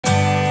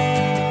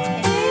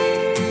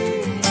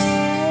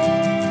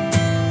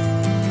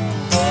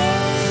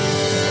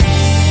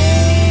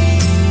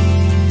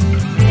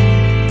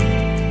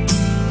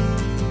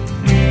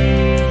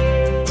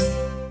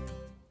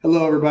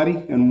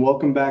everybody, and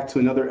welcome back to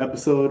another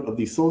episode of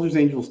the Soldiers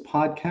Angels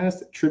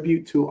podcast,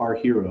 tribute to our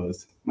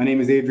heroes. My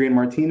name is Adrian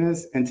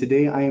Martinez, and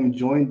today I am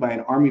joined by an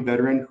Army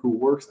veteran who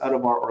works out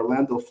of our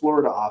Orlando,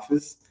 Florida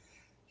office.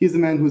 He's the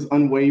man whose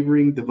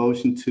unwavering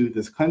devotion to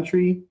this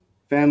country,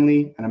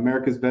 family, and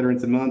America's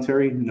veterans and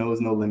military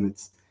knows no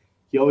limits.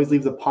 He always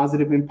leaves a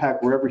positive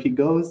impact wherever he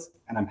goes,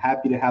 and I'm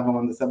happy to have him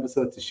on this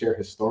episode to share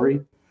his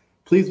story.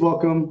 Please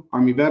welcome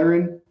Army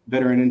veteran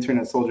intern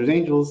at Soldiers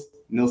Angels,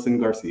 Nilsson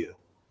Garcia.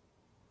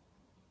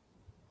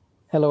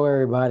 Hello,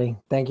 everybody.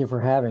 Thank you for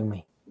having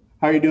me.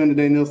 How are you doing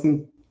today,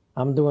 Nilsson?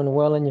 I'm doing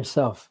well, and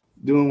yourself?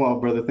 Doing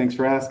well, brother. Thanks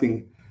for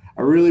asking.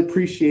 I really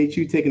appreciate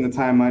you taking the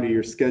time out of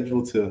your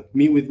schedule to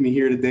meet with me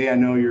here today. I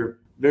know you're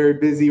very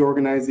busy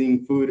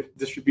organizing food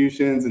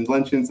distributions and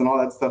luncheons and all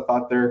that stuff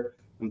out there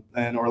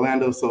in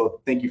Orlando,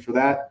 so thank you for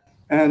that.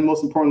 And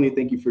most importantly,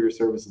 thank you for your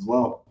service as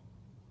well.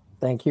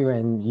 Thank you,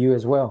 and you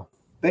as well.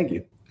 Thank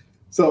you.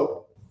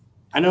 So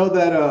I know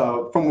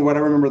that from what I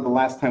remember the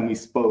last time we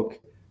spoke,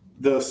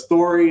 the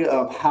story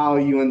of how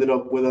you ended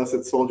up with us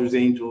at Soldiers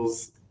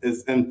Angels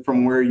is, and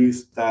from where you,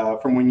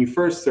 from when you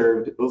first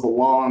served, it was a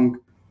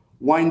long,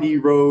 windy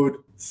road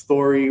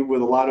story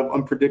with a lot of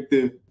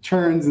unpredictable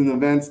turns and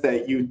events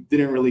that you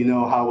didn't really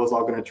know how it was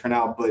all going to turn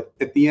out. But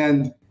at the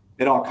end,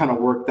 it all kind of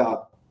worked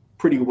out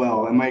pretty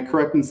well. Am I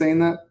correct in saying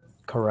that?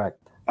 Correct.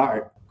 All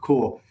right,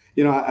 cool.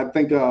 You know, I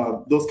think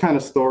those kind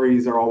of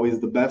stories are always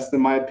the best in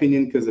my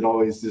opinion, because it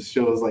always just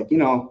shows, like, you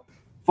know,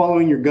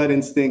 following your gut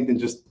instinct and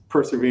just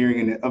persevering,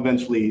 and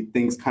eventually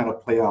things kind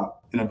of play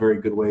out in a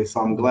very good way. So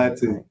I'm glad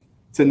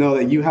to know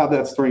that you have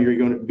that story and you're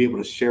going to be able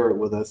to share it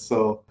with us.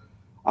 So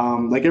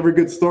like every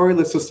good story,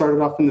 let's just start it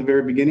off from the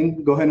very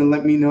beginning. Go ahead and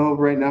let me know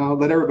right now,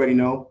 let everybody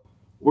know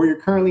where you're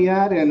currently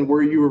at and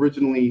where you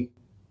originally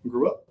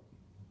grew up.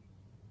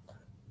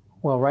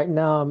 Well, right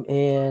now I'm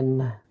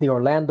in the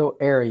Orlando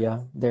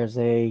area. There's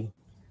a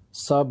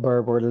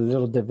suburb or a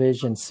little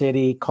division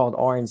city called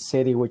Orange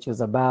City, which is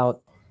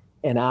about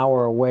an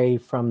hour away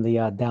from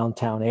the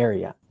downtown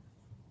area.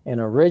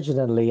 And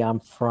originally I'm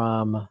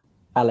from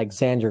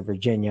Alexandria,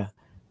 Virginia,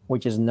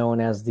 which is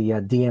known as the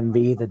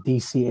DMV, the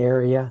DC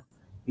area.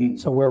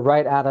 So we're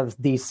right out of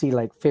DC,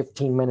 like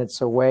 15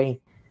 minutes away.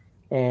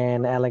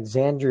 And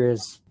Alexandria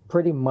is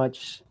pretty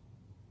much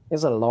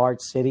is a large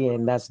city,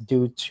 and that's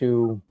due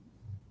to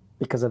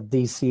because of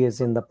DC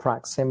is in the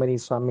proximity.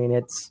 So I mean,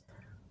 it's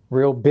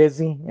real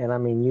busy, and I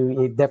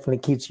mean, it definitely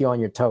keeps you on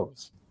your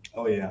toes.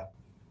 Oh yeah.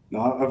 No,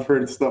 I've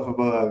heard stuff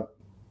about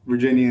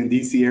Virginia and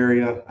DC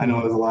area. I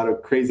know there's a lot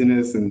of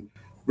craziness and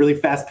really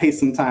fast paced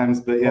sometimes,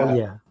 but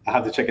yeah, I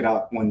have to check it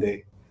out one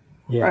day.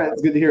 Yeah. All right,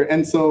 that's good to hear.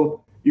 And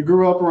so you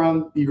grew up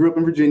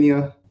in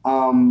Virginia.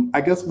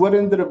 I guess what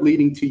ended up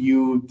leading to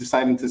you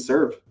deciding to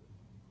serve?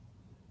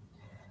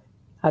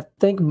 I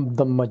think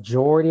the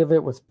majority of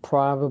it was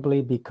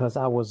probably because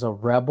I was a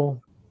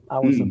rebel. I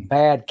was a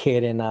bad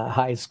kid in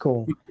high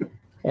school.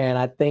 And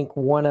I think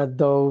one of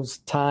those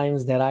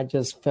times that I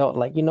just felt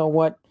like, you know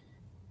what?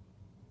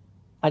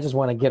 I just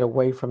want to get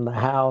away from the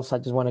house. I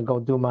just want to go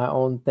do my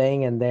own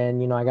thing. And then,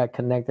 you know, I got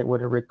connected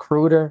with a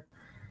recruiter.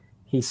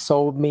 He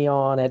sold me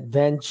on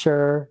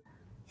adventure,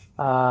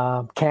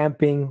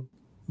 camping.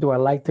 Do I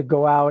like to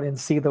go out and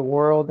see the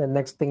world? And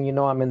next thing you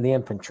know, I'm in the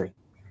infantry.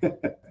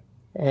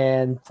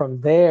 And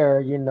from there,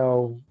 you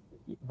know,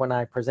 when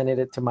I presented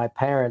it to my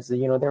parents,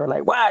 you know, they were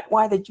like, what?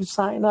 Why did you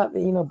sign up?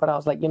 You know, but I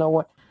was like, you know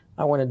what?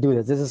 I want to do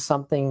this. This is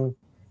something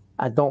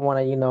I don't want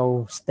to, you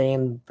know, stay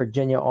in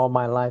Virginia all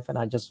my life, and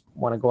I just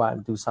want to go out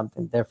and do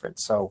something different.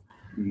 So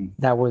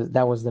that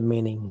was the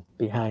meaning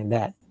behind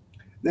that.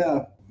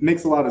 Yeah,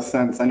 makes a lot of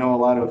sense. I know a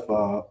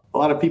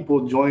lot of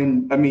people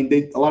join. I mean,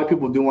 a lot of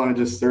people do want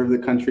to just serve the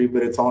country,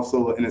 but it's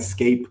also an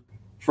escape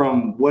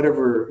from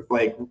whatever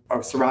like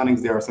our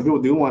surroundings there are. Some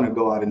people do want to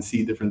go out and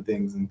see different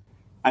things, and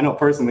I know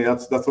personally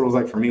that's what it was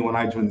like for me when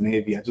I joined the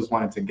Navy. I just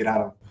wanted to get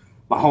out of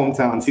my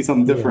hometown and see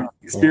something different,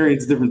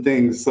 experience different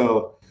things.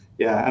 So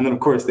yeah, and then of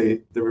course the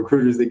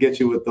recruiters, they get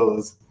you with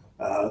those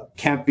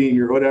camping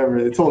or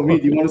whatever. They told me,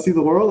 do you want to see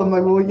the world? I'm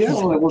like, well, yeah,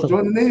 we'll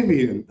join the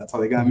Navy, and that's how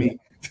they got me.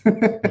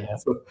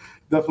 So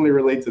definitely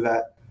relate to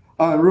that.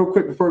 Real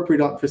quick before we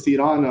proceed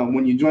on,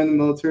 when you joined the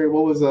military,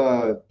 what was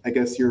I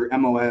guess your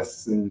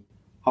MOS, and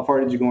how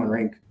far did you go in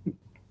rank?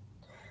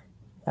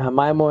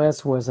 My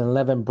MOS was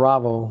 11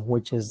 Bravo,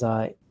 which is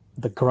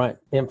the grunt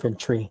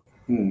infantry.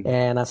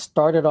 And I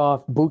started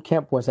off, boot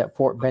camp was at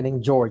Fort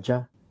Benning,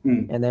 Georgia.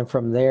 And then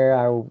from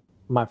there,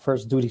 my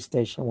first duty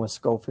station was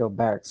Schofield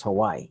Barracks,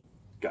 Hawaii.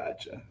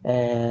 Gotcha.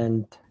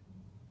 And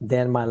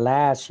then my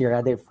last year,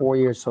 I did 4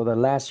 years. So the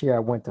last year I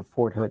went to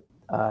Fort Hood,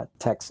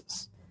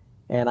 Texas.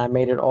 And I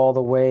made it all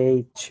the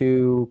way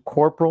to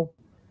corporal.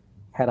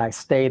 Had I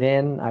stayed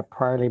in, I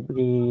probably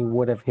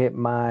would have hit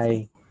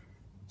my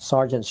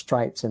sergeant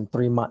stripes in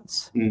 3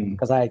 months,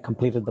 because I had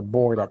completed the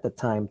board at the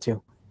time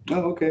too.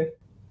 Oh, okay.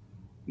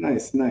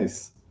 Nice.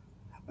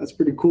 That's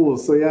pretty cool.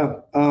 So yeah,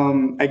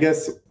 I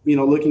guess, you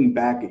know, looking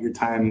back at your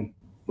time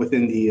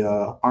within the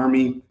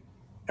Army,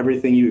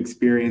 everything you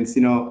experienced,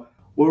 you know,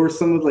 what were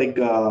some of like,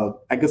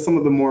 I guess some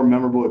of the more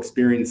memorable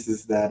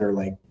experiences that are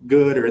like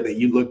good or that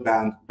you look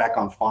back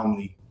on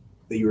fondly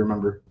that you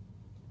remember?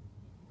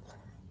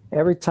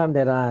 Every time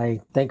that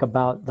I think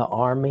about the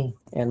Army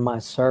and my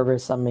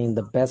service, I mean,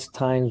 the best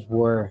times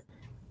were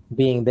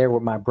being there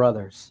with my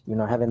brothers,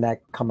 having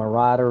that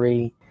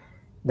camaraderie,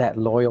 that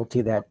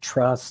loyalty, that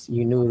trust.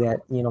 You knew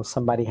that,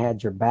 somebody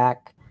had your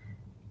back.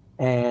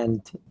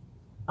 And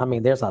I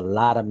mean, there's a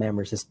lot of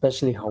memories,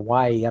 especially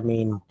Hawaii. I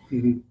mean,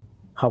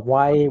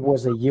 Hawaii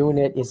was a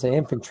unit, it's an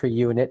infantry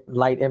unit,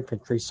 light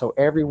infantry. So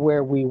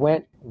everywhere we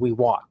went, we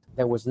walked.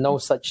 There was no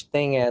such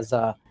thing as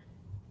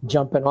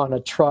jumping on a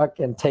truck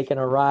and taking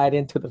a ride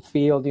into the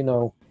field.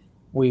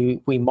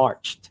 We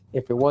marched.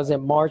 If it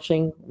wasn't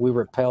marching, we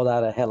rappelled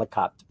out of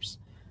helicopters.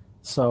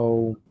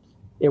 So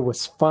it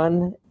was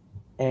fun.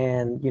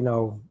 And,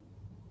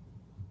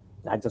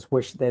 I just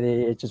wish that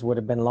it just would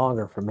have been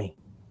longer for me.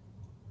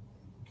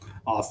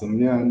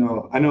 Awesome. Yeah,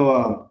 no, I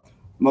know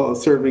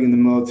serving in the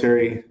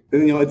military,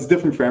 it's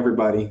different for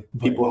everybody.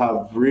 People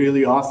have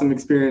really awesome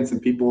experience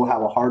and people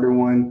have a harder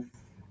one.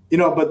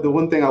 But the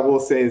one thing I will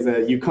say is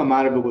that you come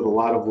out of it with a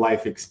lot of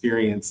life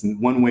experience in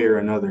one way or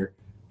another.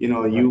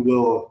 You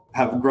will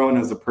have grown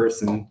as a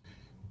person.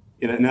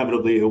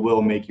 Inevitably, it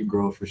will make you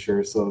grow for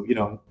sure. So,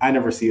 I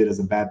never see it as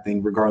a bad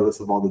thing, regardless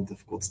of all the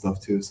difficult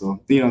stuff too.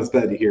 So, it's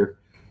glad to hear.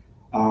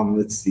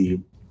 Let's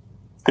see.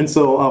 And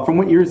so from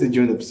what years did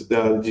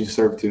you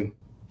serve to?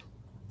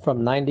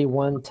 From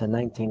 91 to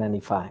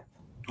 1995.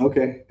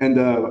 Okay. And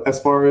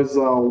as far as,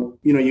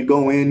 you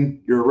go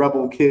in, you're a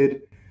rebel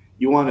kid.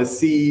 You want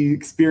to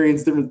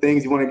experience different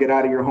things. You want to get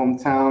out of your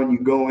hometown. You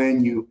go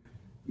in, you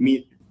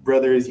meet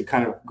brothers, you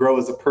kind of grow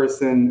as a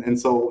person. And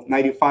so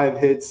 95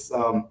 hits.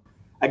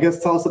 I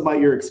guess tell us about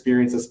your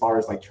experience as far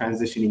as like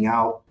transitioning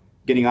out,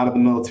 getting out of the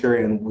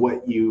military and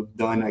what you've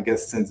done, I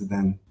guess, since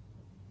then.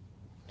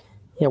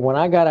 Yeah, when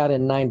I got out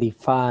in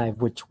 95,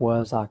 which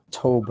was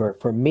October,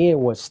 for me it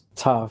was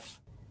tough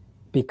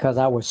because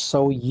I was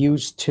so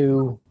used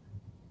to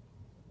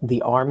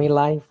the Army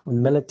life,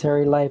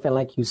 military life. And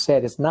like you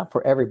said, it's not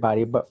for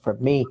everybody, but for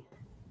me,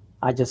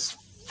 I just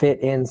fit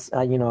in,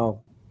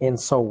 in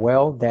so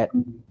well that,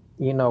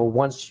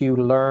 once you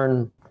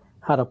learn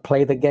how to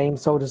play the game,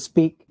 so to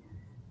speak,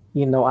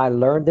 I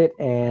learned it.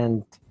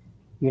 And,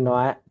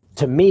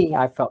 to me,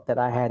 I felt that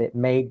I had it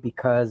made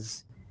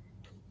because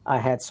I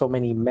had so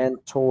many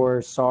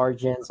mentors,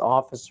 sergeants,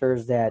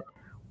 officers that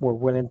were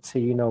willing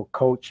to,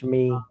 coach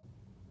me,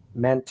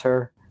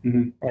 mentor,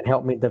 and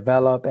help me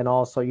develop, and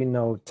also,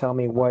 tell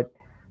me what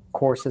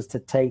courses to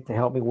take to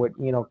help me with,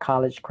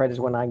 college credits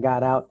when I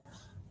got out.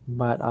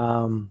 But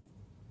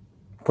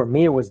for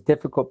me, it was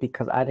difficult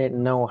because I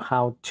didn't know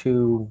how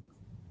to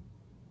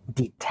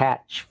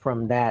detach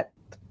from that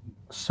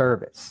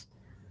service.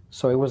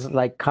 So it was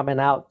like coming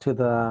out to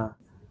the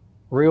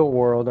real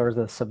world or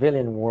the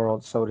civilian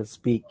world, so to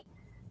speak.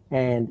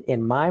 And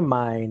in my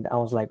mind, I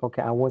was like,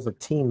 okay, I was a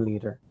team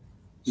leader.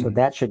 So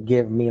that should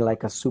give me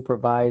like a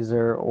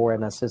supervisor or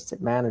an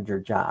assistant manager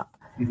job.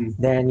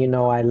 Then,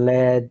 I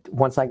led,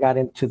 once I got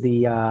into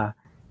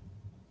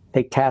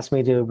they tasked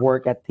me to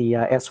work at the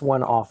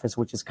S1 office,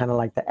 which is kind of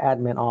like the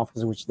admin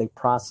office, which they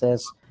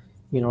process,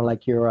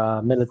 like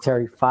your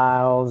military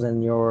files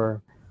and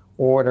your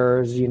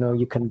orders,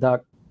 you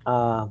conduct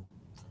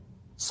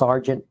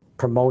sergeant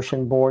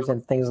promotion boards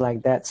and things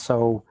like that.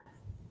 So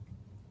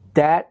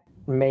that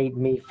made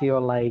me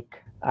feel like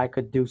I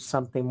could do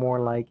something more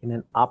like in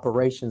an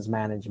operations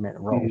management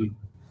role.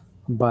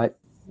 But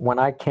when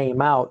I came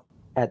out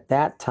at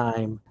that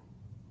time,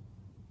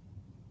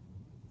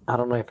 I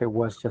don't know if it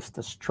was just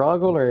a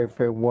struggle or if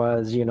it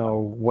was,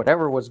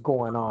 whatever was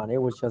going on.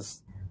 It was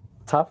just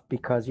tough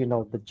because,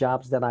 the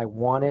jobs that I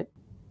wanted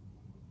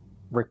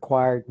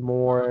required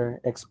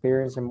more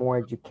experience and more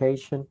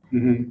education.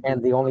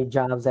 And the only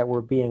jobs that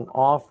were being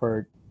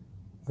offered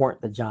weren't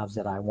the jobs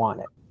that I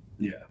wanted.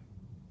 Yeah.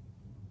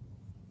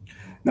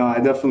 No, I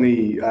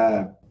definitely,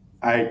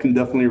 I can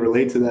definitely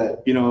relate to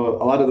that. A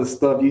lot of the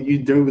stuff you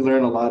do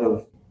learn a lot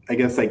of, I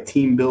guess, like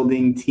team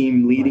building,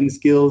 team leading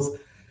skills.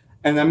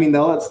 And I mean,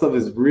 all that stuff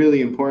is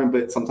really important,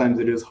 but sometimes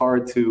it is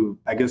hard to,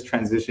 I guess,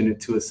 transition it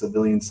to a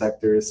civilian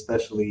sector,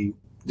 especially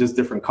just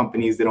different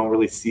companies. They don't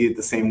really see it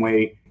the same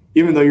way,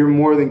 even though you're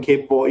more than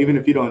capable. Even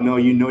if you don't know,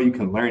 you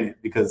can learn it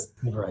because,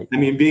 I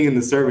mean, being in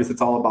the service,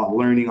 it's all about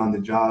learning on the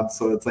job.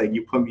 So it's like,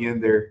 you put me in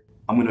there,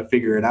 I'm going to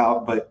figure it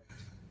out. But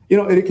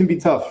it can be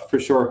tough for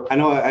sure. I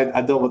know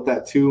I dealt with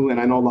that too. And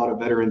I know a lot of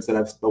veterans that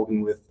I've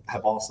spoken with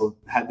have also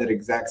had that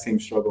exact same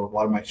struggle. A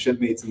lot of my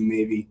shipmates in the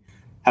Navy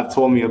have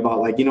told me about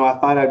like, I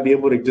thought I'd be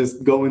able to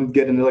just go and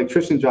get an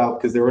electrician job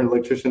because they were an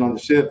electrician on the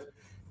ship.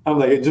 I'm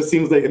like, it just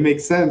seems like it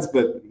makes sense.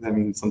 But I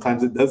mean,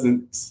 sometimes it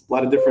doesn't. It's a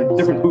lot of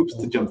different hoops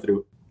to jump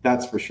through.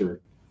 That's for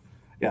sure.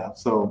 Yeah.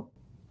 So,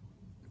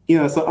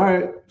 so, all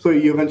right. So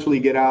you eventually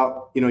get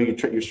out,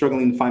 you're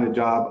struggling to find a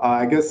job.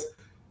 I guess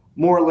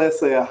more or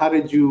less, how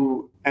did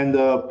you end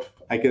up,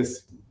 I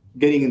guess,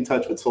 getting in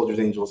touch with Soldiers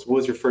Angels? What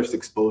was your first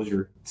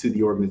exposure to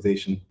the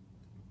organization?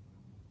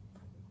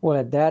 Well,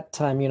 at that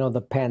time,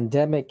 the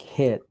pandemic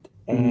hit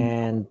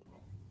and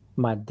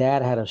my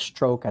dad had a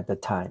stroke at the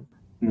time.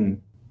 Mm.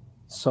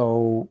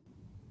 So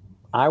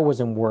I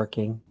wasn't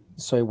working.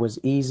 So it was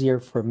easier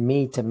for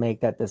me to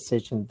make that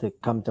decision to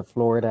come to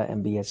Florida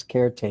and be his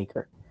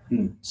caretaker.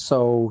 Mm.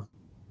 So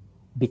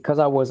because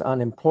I was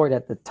unemployed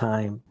at the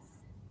time,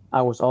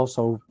 I was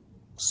also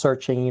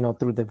searching,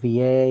 through the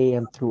VA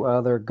and through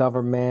other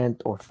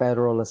government or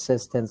federal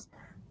assistance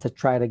to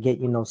try to get,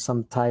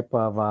 some type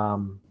of,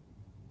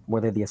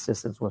 whether the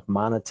assistance was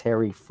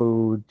monetary,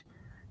 food,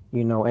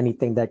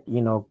 anything that,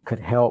 could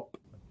help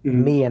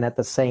me, and at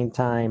the same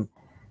time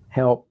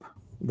help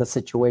the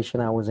situation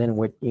I was in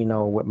with,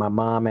 with my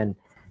mom and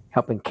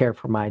helping care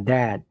for my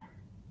dad.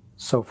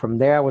 So from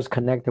there, I was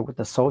connected with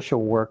the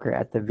social worker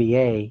at the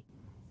VA.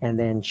 And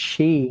then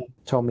she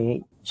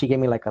gave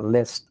me like a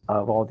list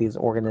of all these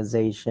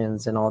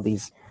organizations and all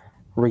these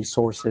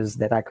resources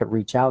that I could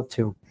reach out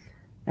to.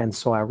 And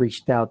so I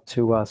reached out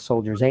to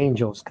Soldiers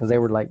Angels, because they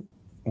were like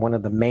one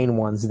of the main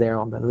ones there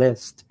on the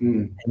list.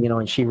 And,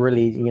 and she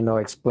really,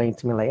 explained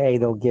to me like, hey,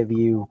 they'll give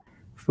you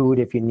food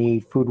if you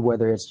need food,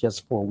 whether it's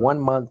just for 1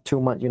 month,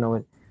 2 months,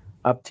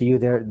 up to you.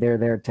 They're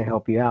there to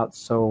help you out.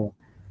 So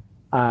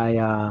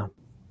I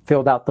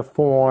filled out the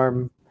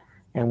form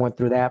and went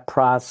through that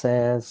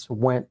process,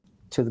 went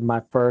to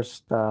my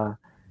first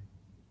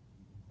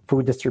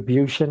food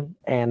distribution.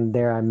 And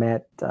there I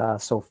met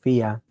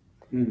Sophia,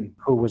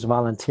 who was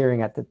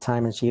volunteering at the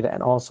time. And she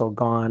had also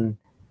gone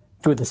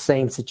through the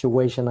same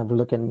situation of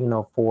looking,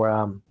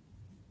 for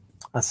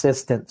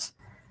assistance.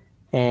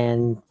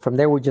 And from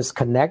there, we just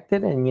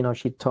connected. And,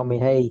 she told me,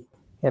 hey,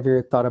 have you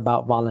ever thought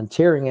about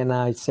volunteering? And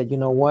I said, you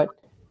know what?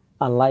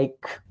 I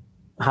like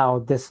how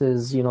this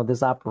is,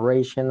 this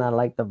operation. I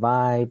like the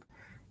vibe,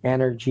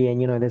 energy,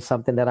 and, there's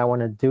something that I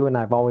want to do. And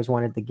I've always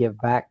wanted to give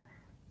back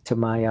to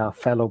my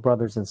fellow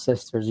brothers and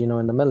sisters, in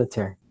the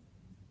military.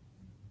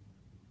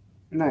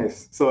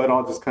 Nice. So it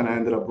all just kind of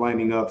ended up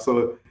lining up.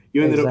 So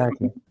you ended up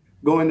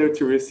going there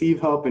to receive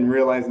help and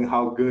realizing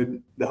how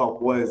good the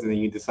help was, and then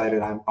you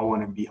decided I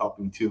want to be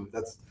helping too.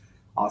 That's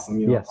awesome.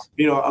 Yes.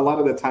 A lot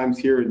of the times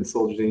here in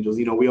Soldiers Angels,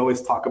 we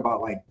always talk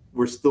about like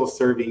we're still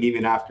serving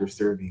even after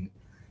serving.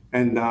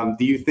 And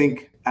do you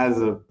think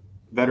as a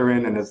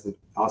veteran and as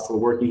also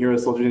working here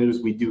as Soldiers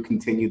Angels, we do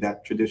continue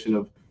that tradition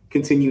of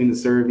continuing to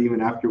serve even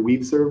after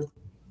we've served?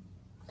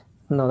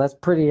 No, that's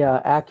pretty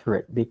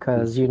accurate,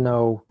 because,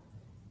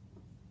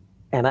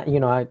 and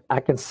I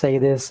can say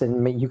this,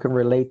 and you can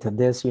relate to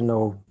this,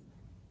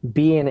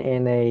 being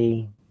in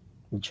a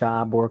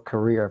job or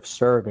career of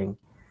serving,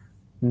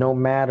 no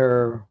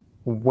matter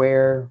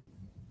where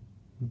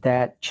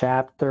that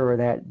chapter or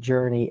that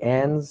journey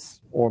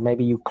ends, or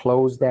maybe you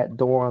close that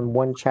door on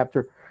one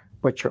chapter,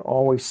 but you're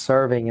always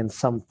serving in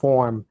some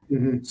form.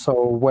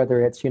 So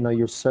whether it's,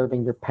 you're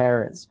serving your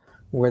parents,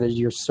 whether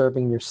you're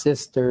serving your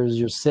sisters,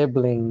 your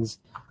siblings,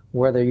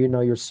 whether,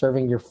 you're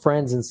serving your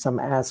friends in some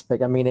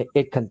aspect. I mean,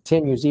 it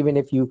continues. Even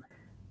if you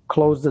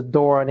close the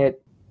door on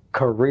it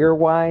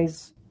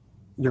career-wise,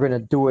 you're going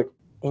to do it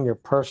in your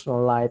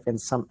personal life in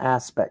some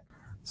aspect.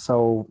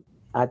 So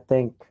I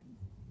think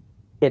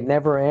it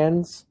never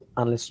ends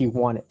unless you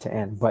want it to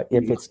end. But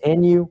if it's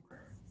in you,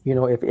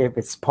 if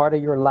it's part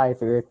of your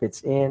life, or if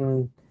it's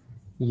in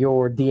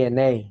your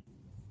DNA,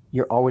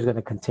 you're always going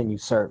to continue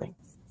serving.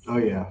 Oh,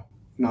 yeah.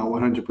 No,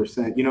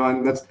 100%.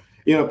 And that's,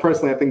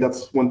 personally, I think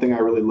that's one thing I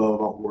really love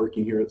about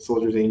working here at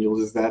Soldiers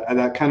Angels, is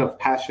that kind of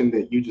passion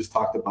that you just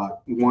talked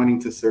about, wanting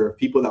to serve,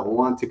 people that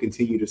want to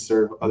continue to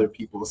serve other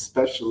people,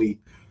 especially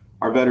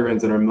our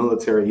veterans and our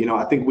military.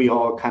 I think we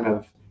all kind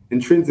of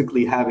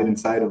intrinsically have it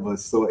inside of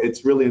us. So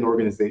it's really an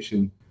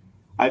organization,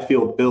 I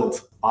feel,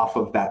 built off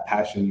of that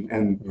passion.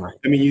 And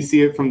I mean, you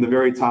see it from the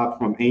very top,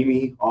 from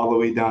Amy all the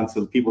way down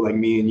to people like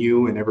me and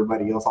you and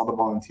everybody else, all the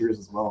volunteers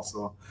as well.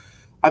 So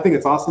I think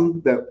it's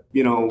awesome that,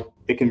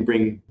 it can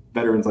bring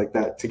veterans like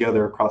that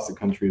together across the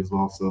country as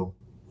well. So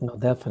no,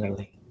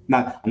 definitely.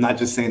 I'm not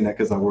just saying that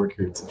because I work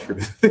here. It's the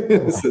truth.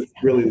 It's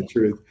really the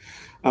truth.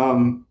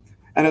 And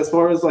as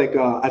far as like,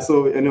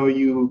 so I know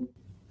you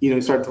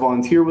started to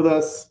volunteer with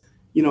us,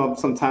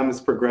 some time has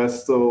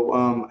progressed.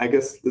 So I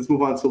guess let's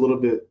move on to a little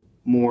bit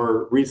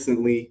more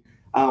recently.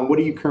 What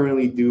do you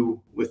currently do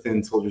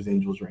within Soldiers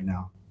Angels right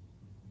now?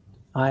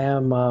 I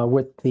am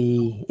with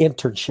the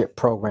internship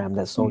program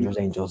that Soldiers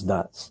Angels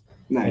does.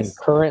 Nice. And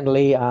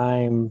currently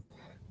I'm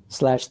 /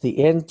 the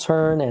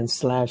intern and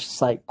 /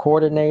 site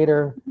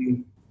coordinator.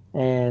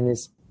 And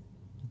it's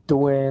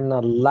doing a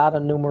lot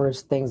of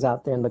numerous things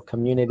out there in the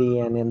community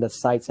and in the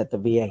sites at the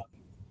VA.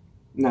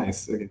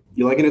 Nice. Okay.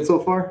 You liking it so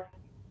far?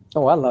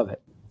 Oh, I love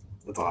it.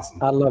 That's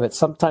awesome. I love it.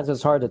 Sometimes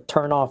it's hard to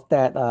turn off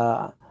that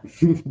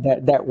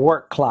that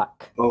work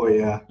clock. Oh,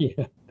 yeah.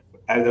 Yeah.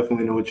 I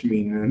definitely know what you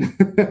mean,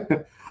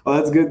 man. Oh,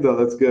 that's good, though.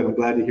 That's good. I'm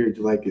glad to hear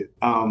you like it.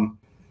 And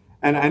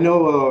I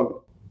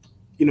know,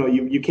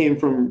 you came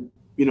from,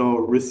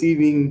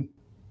 receiving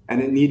and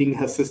then needing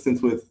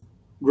assistance with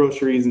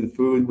groceries and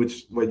food,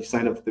 which when you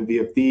signed up for the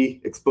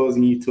VFD,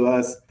 exposing you to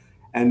us,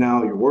 and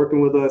now you're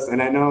working with us.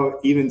 And I know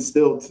even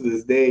still to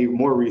this day,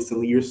 more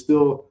recently, you're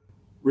still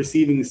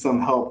receiving some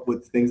help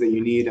with things that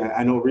you need.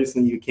 I know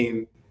recently you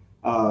came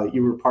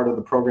you were part of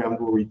the program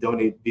where we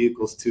donate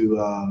vehicles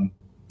to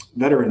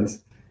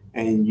veterans,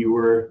 and you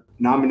were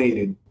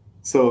nominated.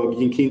 So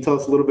can you tell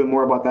us a little bit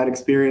more about that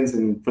experience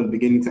and from the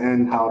beginning to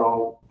end, how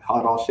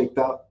it all shaked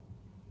out?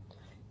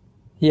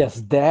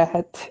 Yes,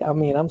 I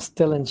mean, I'm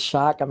still in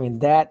shock. I mean,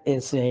 that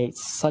is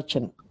such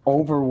an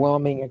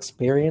overwhelming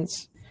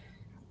experience.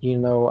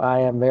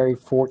 I am very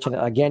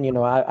fortunate. Again,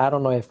 I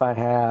don't know if I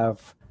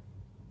have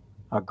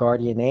a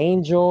guardian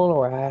angel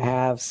or I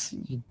have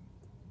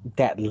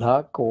that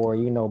luck or,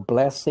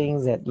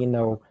 blessings that,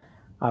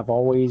 I've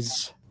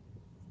always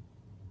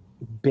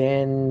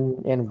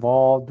been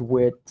involved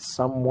with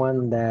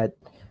someone that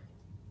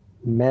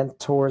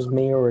mentors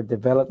me or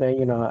develops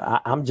me.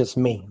 I'm just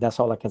me. That's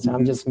all I can say.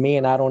 I'm just me,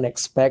 and I don't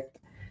expect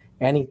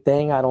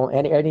anything.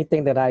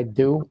 Anything that I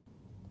do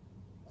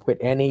with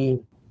any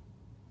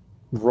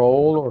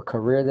role or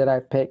career that I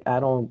pick,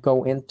 I don't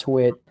go into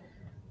it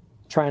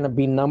trying to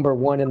be number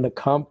one in the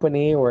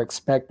company or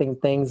expecting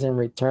things in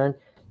return.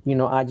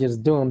 I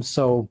just do them.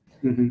 So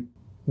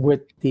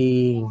with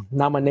the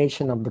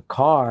nomination of the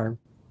car,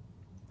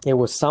 it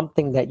was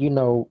something that,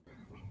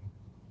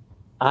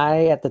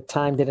 I, at the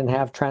time, didn't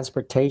have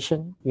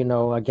transportation,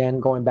 again,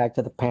 going back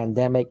to the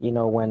pandemic,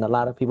 when a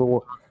lot of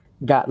people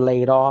got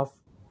laid off.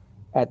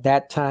 At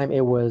that time,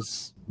 it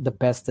was the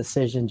best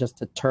decision just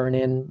to turn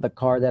in the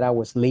car that I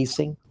was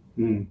leasing.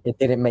 It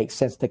didn't make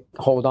sense to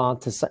hold on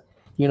to,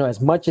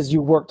 as much as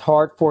you worked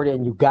hard for it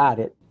and you got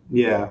it.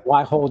 Yeah.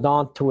 Why hold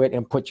on to it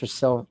and put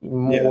yourself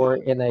more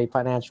in a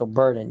financial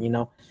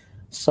burden,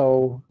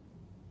 So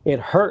it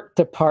hurt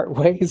to part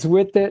ways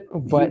with it,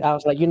 but I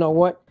was like, you know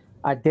what?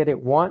 I did it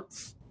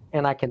once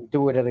and I can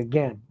do it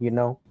again,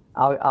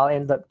 I'll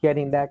end up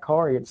getting that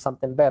car or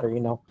something better,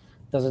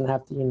 doesn't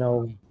have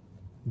to,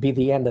 be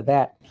the end of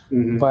that.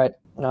 But,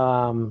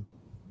 life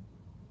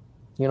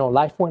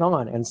went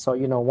on. And so,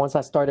 once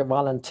I started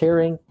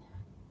volunteering,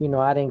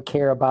 I didn't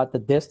care about the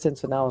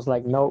distance. And I was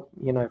like, nope,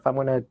 if I'm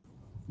going to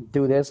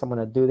do this, I'm going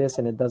to do this.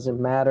 And it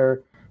doesn't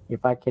matter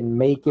if I can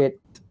make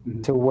it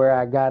to where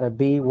I got to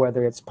be,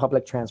 whether it's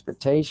public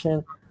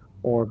transportation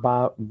or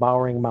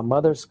borrowing my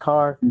mother's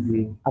car,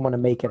 I'm going to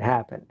make it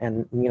happen.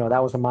 And,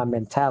 that was my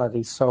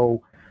mentality.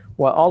 So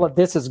while all of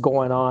this is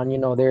going on,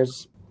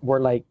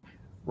 we're like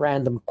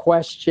random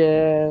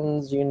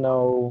questions,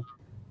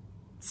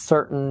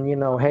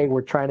 certain, hey,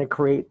 we're trying to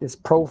create this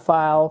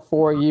profile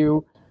for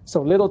you.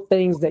 So little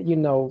things that,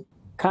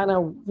 kind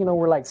of,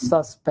 we're like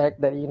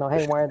suspect that,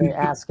 hey, why are they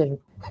asking?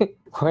 Why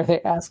are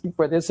they asking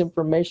for this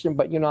information?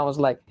 But, I was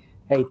like,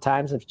 hey,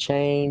 times have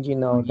changed,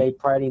 they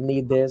probably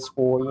need this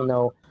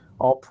for,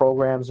 all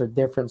programs are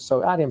different.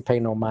 So I didn't pay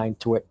no mind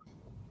to it.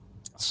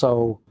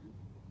 So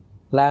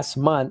last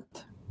month,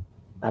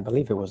 I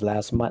believe it was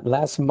last month,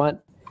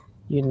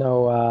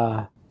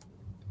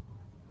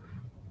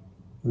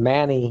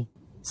 Manny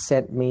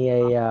sent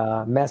me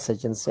a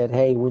message and said,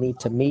 hey, we need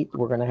to meet.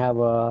 We're going to have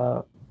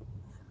a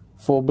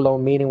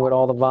full-blown meeting with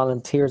all the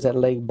volunteers at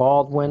Lake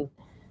Baldwin.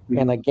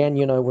 And again,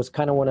 it was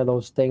kind of one of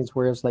those things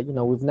where it's like,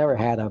 we've never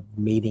had a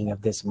meeting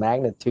of this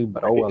magnitude,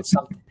 but oh, well,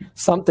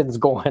 something's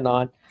going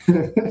on.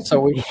 So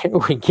we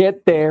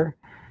get there,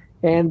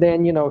 and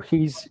then,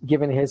 he's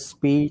giving his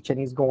speech and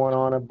he's going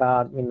on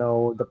about,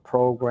 the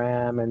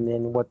program and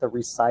then what the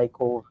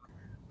recycle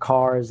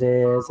cars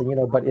is,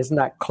 and, but it's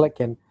not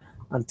clicking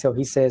until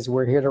he says,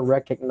 we're here to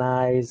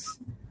recognize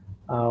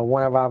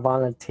one of our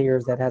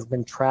volunteers that has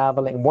been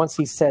traveling. Once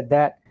he said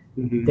that,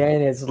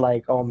 then it's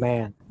like, oh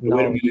man,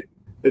 wait a minute.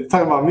 They're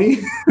talking about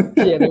me?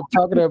 Yeah, they're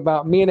talking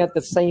about me. And at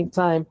the same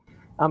time,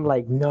 I'm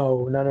like,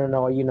 no.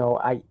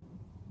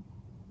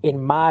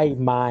 In my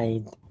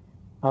mind,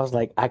 I was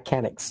like, I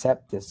can't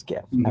accept this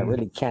gift. I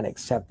really can't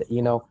accept it,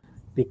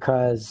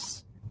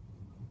 because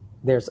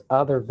there's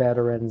other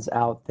veterans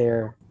out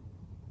there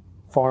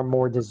far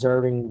more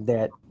deserving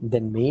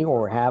than me,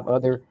 or have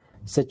other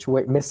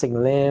missing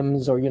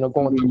limbs, or,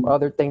 going through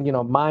other things.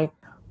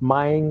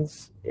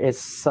 Mine's is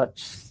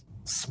such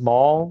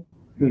small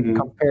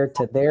compared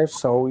to theirs.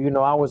 So,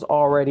 I was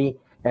already,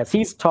 as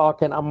he's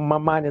talking, my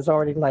mind is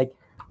already like,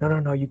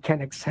 no, you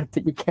can't accept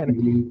it. You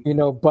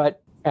can't,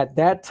 but at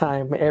that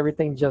time,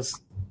 everything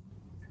just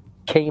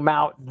came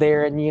out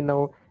there, and,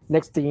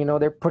 next thing you know,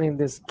 they're putting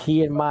this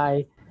key in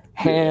my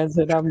hands,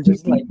 and I'm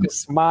just like,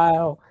 just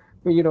smile,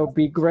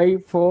 be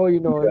grateful,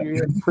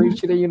 you're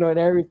appreciative, and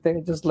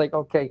everything. Just like,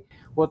 okay,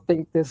 we'll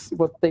think this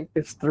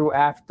through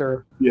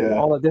after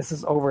all of this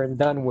is over and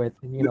done with.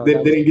 And,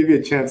 they didn't give you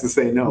a chance to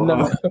say no. No.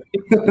 Huh?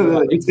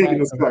 Like, you're taking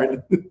this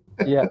card.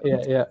 Yeah.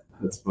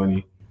 That's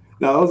funny.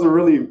 No, that was a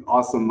really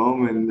awesome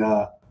moment.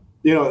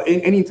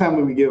 Anytime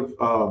when we give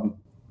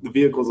the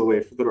vehicles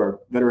away for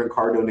our veteran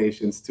car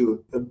donations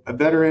to a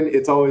veteran,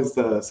 it's always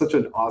such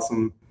an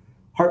awesome,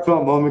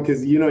 heartfelt moment,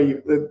 because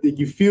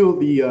you feel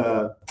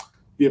the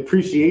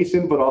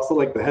appreciation, but also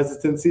like the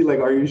hesitancy, like,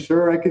 are you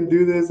sure I can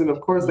do this? And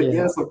of course,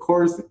 yes, of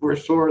course, we're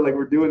sure, like,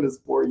 we're doing this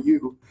for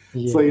you.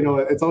 So,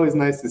 it's always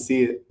nice to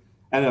see it.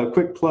 And a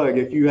quick plug,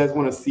 if you guys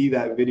want to see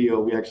that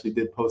video, we actually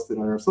did post it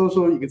on our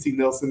social. You can see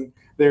Nilsson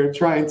there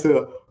trying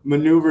to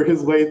maneuver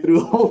his way through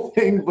the whole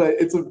thing, but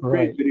it's a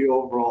great video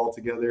overall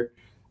together.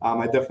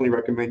 I definitely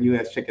recommend you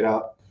guys check it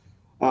out.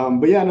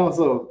 But yeah, no,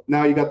 so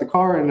now you got the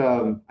car,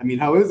 and I mean,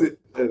 how is it?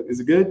 Is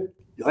it good?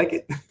 You like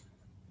it?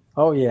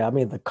 Oh yeah, I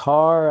mean the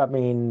car, I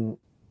mean,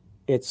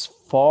 it's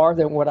far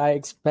than what I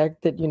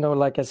expected. You know,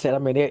 like I said, I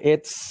mean,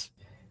 it's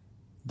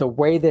the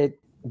way that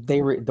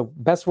the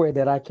best way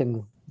that I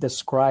can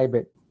describe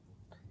it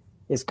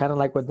is kind of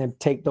like when they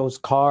take those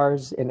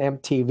cars in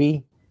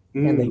MTV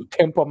and they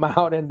pimp them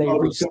out and they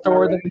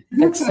restore them,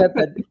 except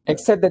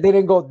that they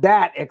didn't go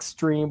that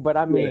extreme. But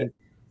I mean,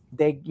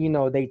 they, you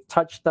know, they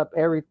touched up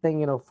everything,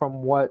 you know,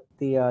 from what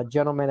the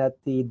gentleman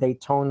at the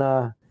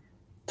Daytona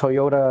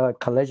Toyota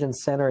Collision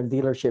Center and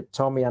dealership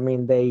told me. I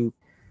mean, they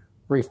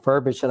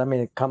refurbished it. I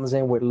mean, it comes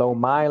in with low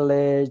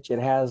mileage. It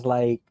has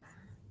like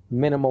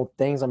minimal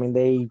things. I mean,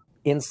 they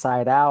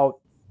inside out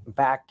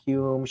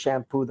vacuum,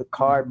 shampoo the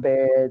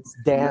carpets,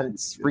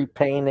 dents,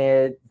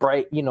 repainted,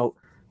 bright, you know,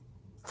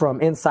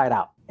 from inside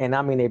out. And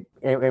I mean,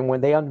 and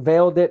when they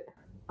unveiled it,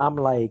 I'm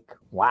like,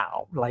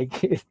 wow,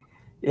 like,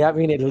 yeah, I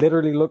mean, it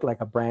literally looked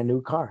like a brand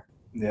new car.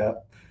 Yeah.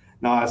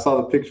 No, I saw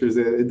the pictures.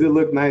 It did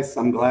look nice.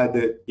 I'm glad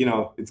that, you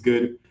know, it's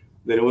good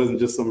that it wasn't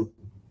just some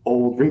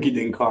old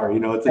rinky-dink car, you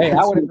know. It's hey,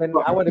 I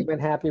would have been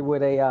happy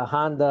with a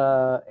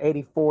Honda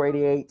 84,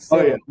 88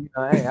 Civic. Oh, yeah. You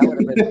know, hey, I would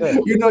have been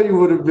good. You know you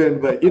would have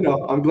been, but, you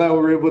know, I'm glad we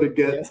were able to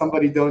get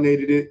somebody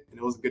donated it, and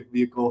it was a good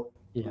vehicle,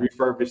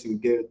 refurbished,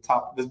 and get it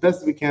top as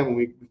best as we can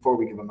before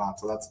we give them out.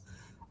 So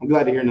I'm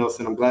glad to hear,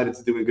 Nilsson. I'm glad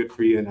it's doing good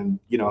for you, and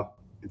you know,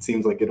 it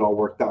seems like it all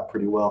worked out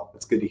pretty well.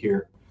 That's good to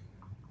hear.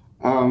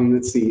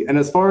 Let's see. And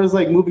as far as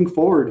like moving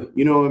forward,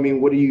 you know, I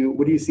mean, what do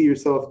you see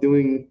yourself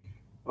doing,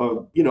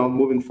 you know,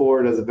 moving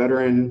forward as a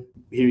veteran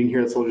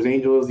here at Soldiers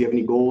Angels? Do you have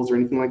any goals or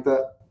anything like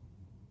that?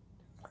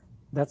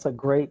 That's a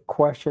great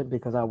question,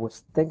 because I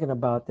was thinking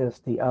about this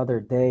the other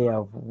day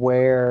of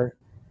where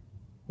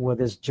will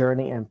this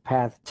journey and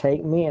path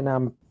take me. And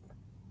I'm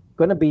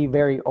going to be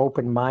very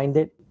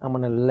open-minded. I'm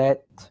going to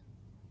let,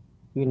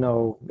 you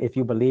know, if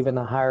you believe in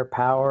a higher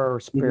power or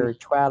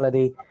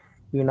spirituality,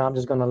 you know, I'm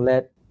just going to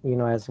let, you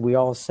know, as we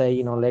all say,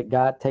 you know, let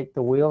God take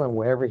the wheel, and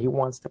wherever he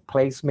wants to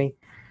place me,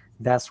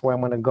 that's where I'm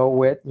going to go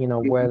with, you know,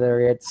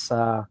 whether it's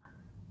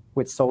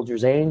with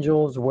Soldiers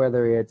Angels,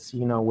 whether it's,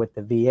 you know, with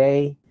the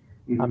VA.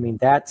 I mean,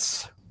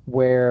 that's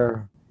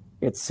where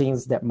it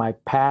seems that my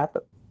path,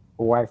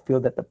 or I feel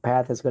that the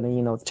path is going to,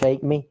 you know,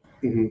 take me.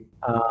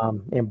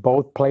 In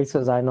both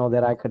places, I know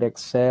that I could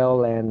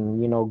excel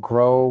and, you know,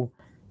 grow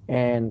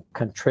and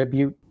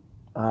contribute.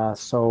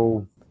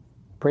 So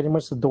pretty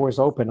much the door is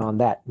open on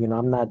that. You know,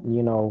 I'm not,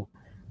 you know,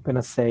 going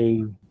to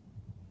say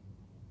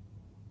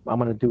I'm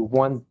going to do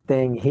one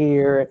thing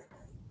here.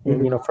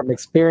 And, you know, from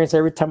experience,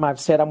 every time I've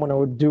said I'm going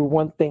to do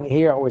one thing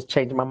here, I always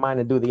change my mind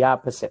and do the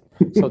opposite.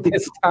 So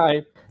this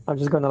time, I'm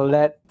just going to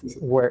let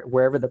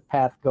wherever the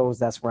path goes,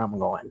 that's where I'm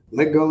going.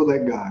 Let go,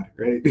 let God,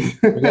 right?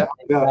 Yeah,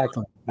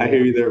 exactly. I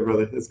hear you there,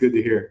 brother. That's good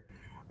to hear.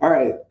 All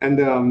right.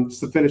 And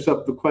just to finish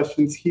up the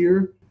questions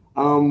here,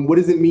 what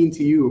does it mean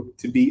to you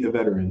to be a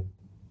veteran?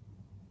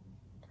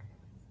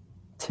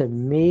 To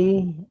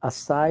me,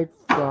 aside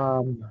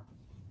from,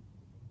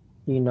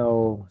 you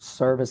know,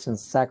 service and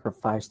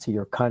sacrifice to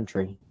your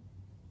country,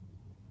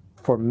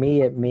 for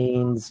me, it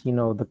means, you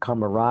know, the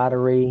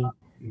camaraderie,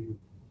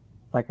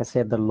 like I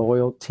said, the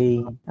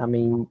loyalty. I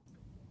mean,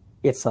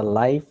 it's a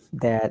life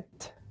that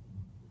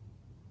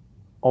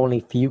only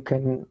few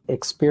can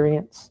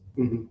experience.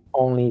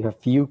 Only a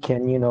few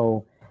can, you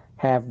know,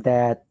 have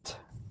that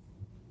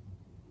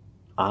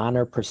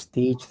honor,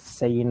 prestige to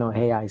say, you know,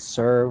 hey, I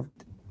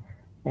served,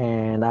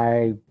 and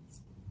I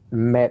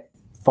met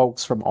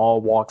folks from all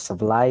walks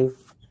of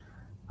life.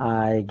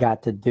 I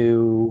got to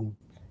do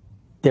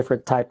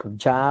different type of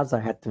jobs. I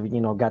had to, you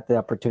know, got the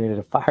opportunity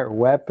to fire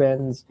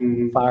weapons,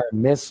 fire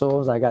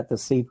missiles. I got to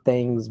see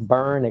things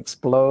burn,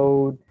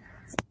 explode,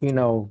 you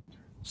know,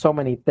 so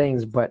many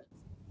things. But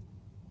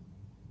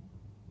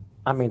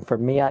I mean, for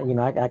me,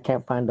 I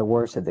can't find the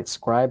words to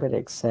describe it,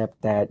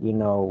 except that, you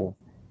know,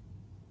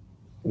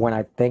 when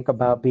I think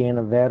about being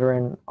a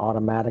veteran,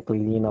 automatically,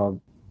 you know,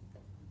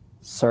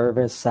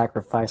 service,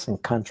 sacrifice,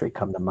 and country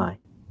come to mind.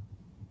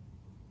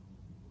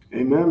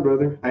 Amen,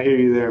 brother. I hear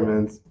you there,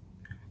 man.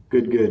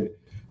 Good.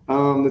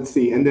 Let's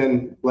see. And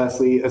then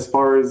lastly, as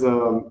far as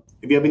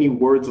if you have any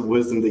words of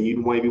wisdom that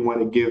you'd maybe want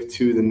to give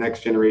to the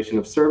next generation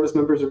of service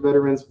members or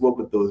veterans, what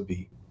would those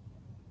be?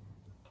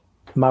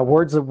 My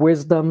words of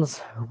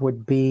wisdoms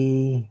would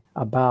be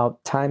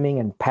about timing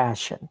and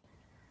passion.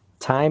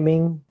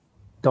 Timing,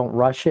 don't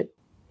rush it.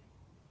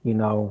 You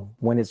know,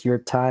 when it's your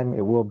time,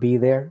 it will be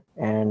there,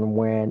 and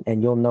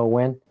you'll know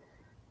when,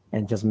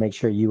 and just make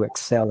sure you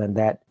excel in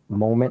that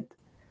moment.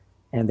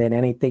 And then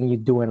anything you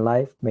do in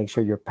life, make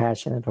sure you're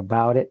passionate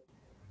about it.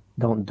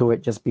 Don't do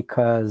it just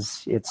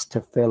because it's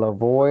to fill a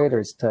void or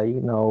it's to, you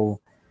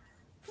know,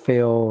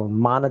 feel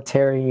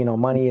monetary. You know,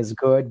 money is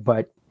good,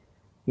 but,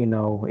 you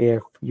know,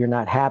 if you're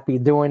not happy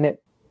doing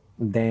it,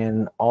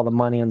 then all the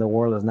money in the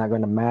world is not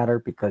going to matter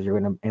because you're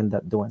going to end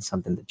up doing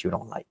something that you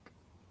don't like.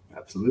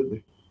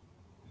 Absolutely.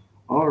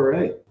 All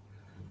right.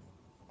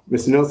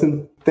 Mr.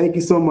 Nilsson, thank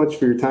you so much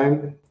for your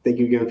time. Thank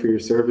you again for your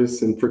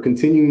service and for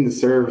continuing to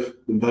serve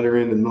the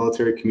veteran and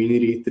military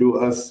community through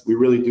us. We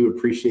really do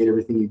appreciate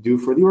everything you do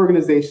for the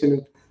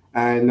organization.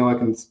 I know I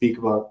can speak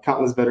about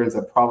countless veterans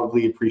that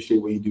probably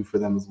appreciate what you do for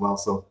them as well.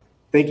 So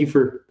thank you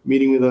for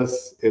meeting with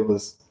us. It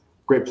was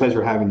a great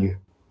pleasure having you.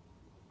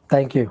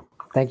 Thank you.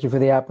 Thank you for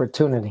the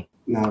opportunity.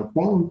 Not a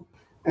problem.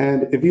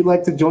 And if you'd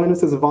like to join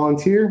us as a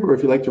volunteer, or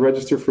if you'd like to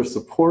register for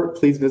support,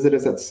 please visit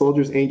us at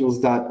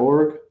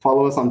soldiersangels.org.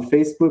 Follow us on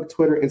Facebook,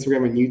 Twitter,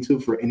 Instagram, and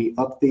YouTube for any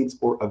updates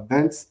or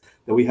events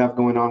that we have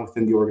going on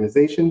within the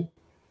organization.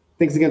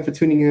 Thanks again for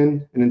tuning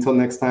in. And until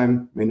next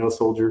time, may no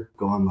soldier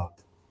go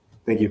unloved.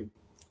 Thank you.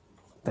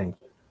 Thank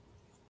you.